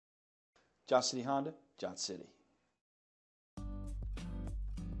Johnson City Honda, Johnson City.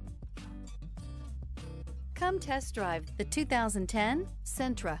 Come test drive the 2010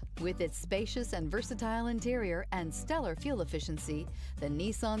 Sentra. With its spacious and versatile interior and stellar fuel efficiency, the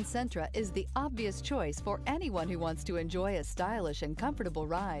Nissan Sentra is the obvious choice for anyone who wants to enjoy a stylish and comfortable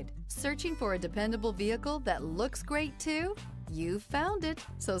ride. Searching for a dependable vehicle that looks great too? You've found it,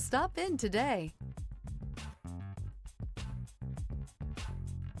 so stop in today.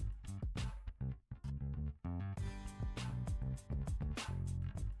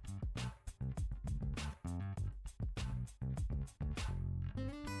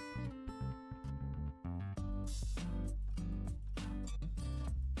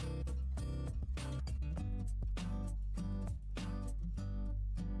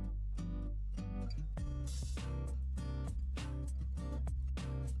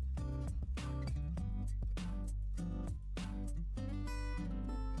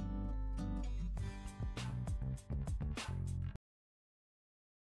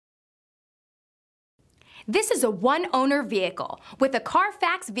 This is a one-owner vehicle with a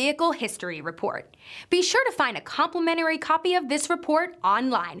Carfax Vehicle History Report. Be sure to find a complimentary copy of this report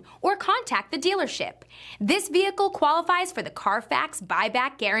online or contact the dealership. This vehicle qualifies for the Carfax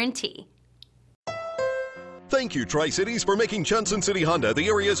Buyback Guarantee. Thank you, Tri-Cities, for making Johnson City Honda the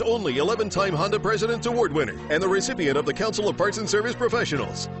area's only 11-time Honda President's Award winner and the recipient of the Council of Parts and Service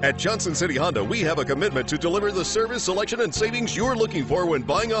Professionals. At Johnson City Honda, we have a commitment to deliver the service, selection, and savings you're looking for when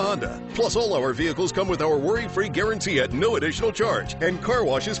buying a Honda. Plus, all our vehicles come with our worry-free guarantee at no additional charge and car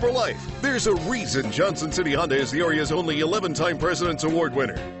washes for life. There's a reason Johnson City Honda is the area's only 11-time President's Award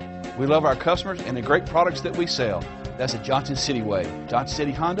winner. We love our customers and the great products that we sell. That's the Johnson City way. Johnson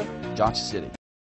City Honda, Johnson City.